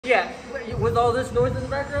Yeah, with all this noise in the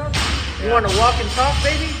background, you want to walk and talk,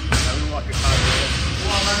 baby? Yeah, we walk and talk. You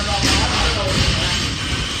want to learn about that?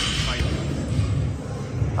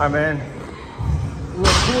 All right, man. A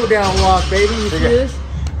little cool down walk, baby. You see this?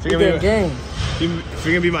 If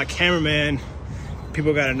you're gonna be my cameraman,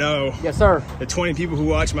 people gotta know. Yes, sir. The 20 people who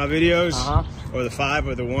watch my videos, or the 5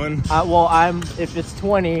 or the 1. Well, if it's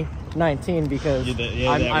 20, 19 because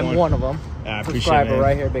I'm one of them. I Subscriber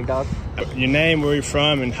right here, big dog. Your name, where you're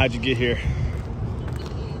from, and how'd you get here?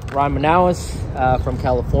 Ryan Manawis, from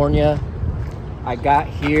California. I got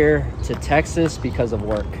here to Texas because of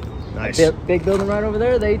work. Nice. Big building right over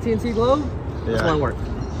there, the AT&T Globe. That's why I work.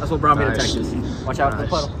 That's what brought me to Texas. Watch out for the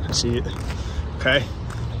puddle. I see it. Okay.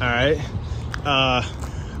 All right.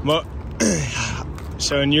 Well,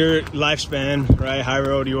 so in your lifespan, right,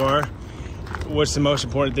 however old you are, what's the most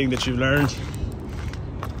important thing that you've learned?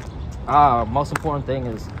 Most important thing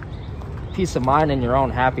is peace of mind and your own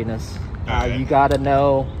happiness. You gotta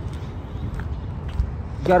know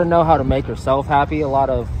how to make yourself happy.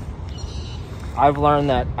 I've learned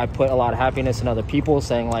that I put a lot of happiness in other people,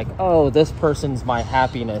 saying like, oh, this person's my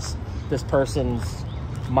happiness, this person's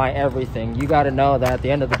my everything. You got to know that at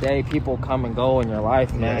the end of the day, people come and go in your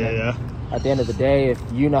life, man. Yeah. At the end of the day, if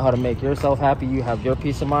you know how to make yourself happy, you have your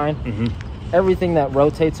peace of mind. Everything that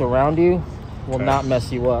rotates around you will not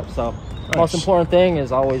mess you up. So most important thing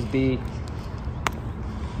is always be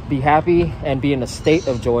happy and be in a state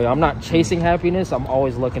of joy. I'm not chasing happiness. I'm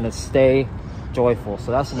always looking to stay joyful.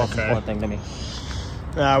 So that's the most important thing to me.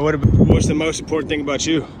 What's the most important thing about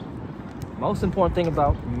you? Most important thing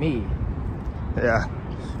about me? Yeah.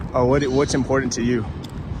 Oh, what's important to you?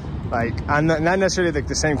 Like, I'm not necessarily like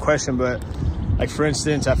the same question, but like, for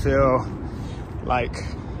instance, I feel like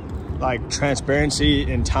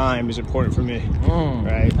transparency and time is important for me,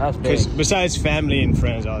 right? That's big. Because besides family and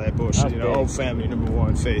friends, all that bullshit, that's you know, family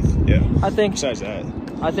 #1, faith. Yeah. Besides that,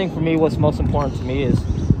 I think for me, what's most important to me is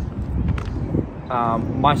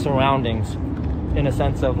my surroundings, in a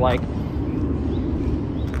sense of like,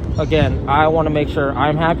 again, I want to make sure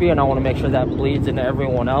I'm happy, and I want to make sure that bleeds into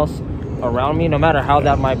everyone else around me, no matter how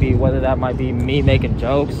that might be, whether that might be me making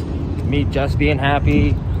jokes, me just being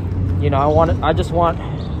happy. You know, I just want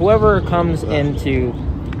whoever comes into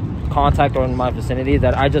contact or in my vicinity,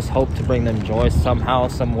 that I just hope to bring them joy somehow,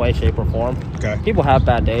 some way, shape, or form. People have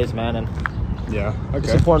bad days, man, and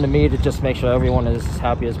it's important to me to just make sure everyone is as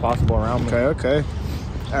happy as possible around me. Okay.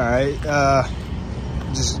 All right.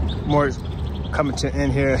 Just more coming to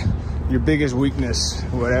end here. Your biggest weakness,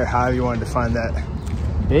 whatever, however you want to define that.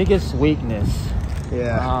 Biggest weakness.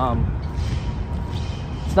 Yeah.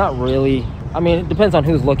 It's not really. I mean, it depends on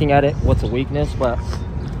who's looking at it. What's a weakness, but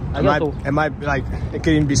it might be like, it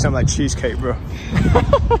could even be something like cheesecake, bro.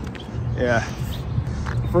 Yeah.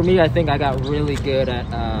 For me, I think I got really good at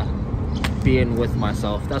being with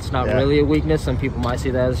myself. That's not really a weakness. Some people might see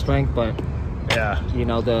that as a strength, but you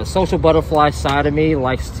know, the social butterfly side of me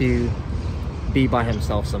likes to be by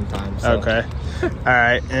himself sometimes. So. Okay. All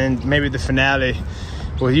right, and maybe the finale.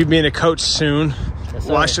 With you being a coach soon,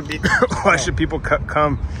 why should people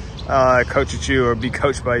come coach at you or be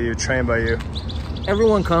coached by you, trained by you?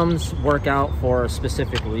 Everyone comes work out for a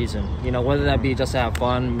specific reason. You know, whether that be just to have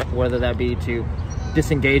fun, whether that be to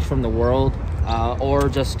disengage from the world, or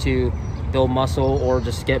just to build muscle, or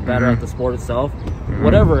just get better at the sport itself.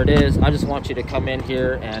 Whatever it is, I just want you to come in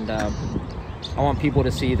here, and I want people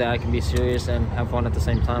to see that I can be serious and have fun at the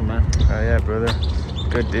same time, man. Oh yeah, brother.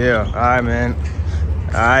 Good deal. All right, man.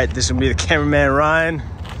 All right, this will be the cameraman, Ryan.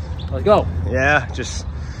 Let's go. Yeah, just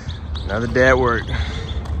another day at work.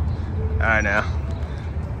 All right now.